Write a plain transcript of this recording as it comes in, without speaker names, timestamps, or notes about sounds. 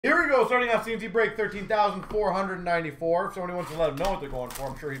Here we go, starting off CNC break 13,494. If somebody wants to let him know what they're going for,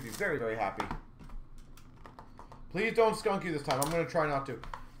 I'm sure he'd be very, very happy. Please don't skunk you this time. I'm going to try not to.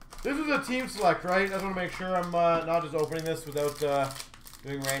 This is a team select, right? I just want to make sure I'm not just opening this without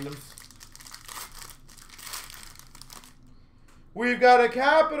doing randoms. We've got a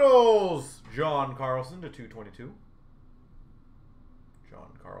Capitals, John Carlson to 222.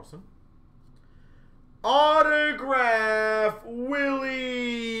 John Carlson. Autograph,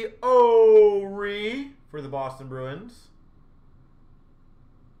 Willie O'Ree for the Boston Bruins.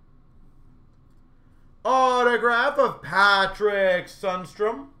 Autograph of Patrick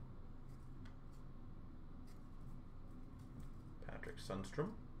Sundstrom. Patrick Sundstrom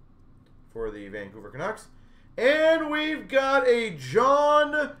for the Vancouver Canucks. And we've got a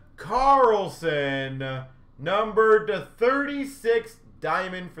John Carlson, numbered to 36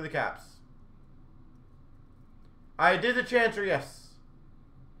 diamond for the Caps. I did the Chancer, yes.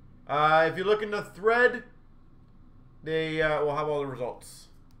 If you look in the thread, they will have all the results.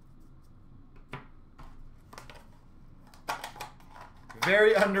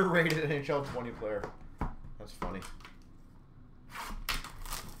 Very underrated NHL 20 player. That's funny.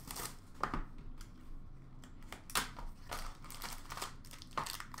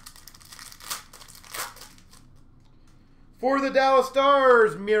 For the Dallas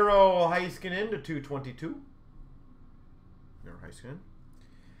Stars, Miro Heiskanen to 222. Miro Heiskanen.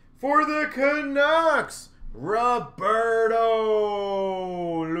 For the Canucks, Roberto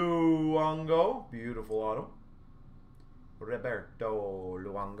Luongo. Beautiful auto. Roberto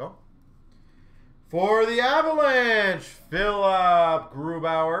Luongo. For the Avalanche, Philip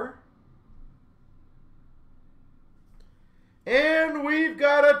Grubauer. And we've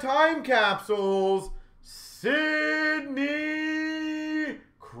got a time capsules, Sidney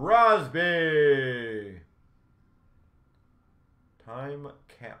Crosby. Time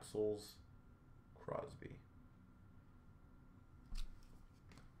capsules, Crosby.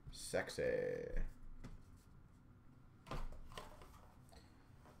 Sexy.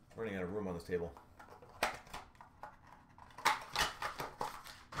 Running out of room on this table.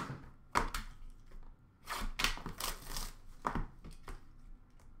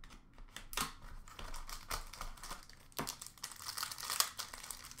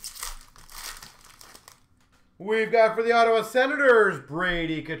 We've got for the Ottawa Senators,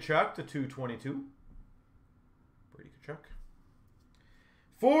 Brady Tkachuk to 222. Brady Tkachuk.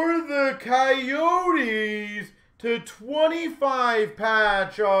 For the Coyotes, to 25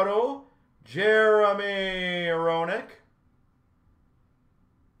 patch auto, Jeremy Roenick.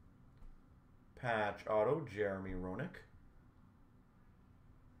 Patch auto, Jeremy Roenick.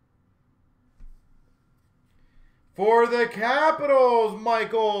 For the Capitals,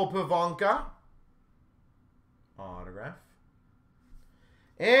 Michael Pavelka. Autograph.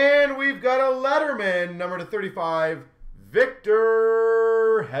 And we've got a Letterman, number to 35,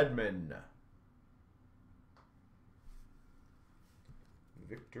 Victor Hedman.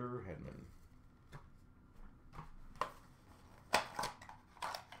 Victor Hedman.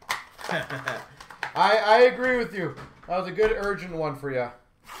 I agree with you. That was a good urgent one for you.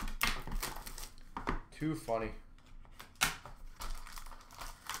 Too funny.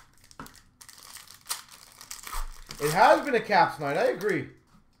 It has been a Caps night. I agree.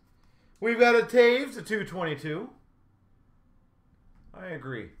 We've got a Taves to 222. I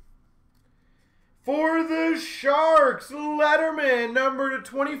agree. For the Sharks, Letterman, number to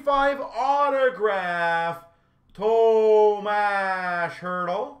 25 autograph, Tomas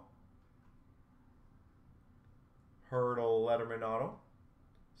Hertl. Hertl Letterman auto,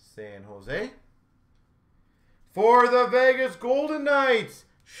 San Jose. For the Vegas Golden Knights,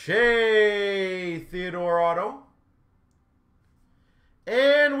 Shea Theodore auto.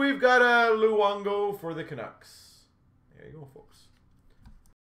 And we've got a Luongo for the Canucks. There you go, folks.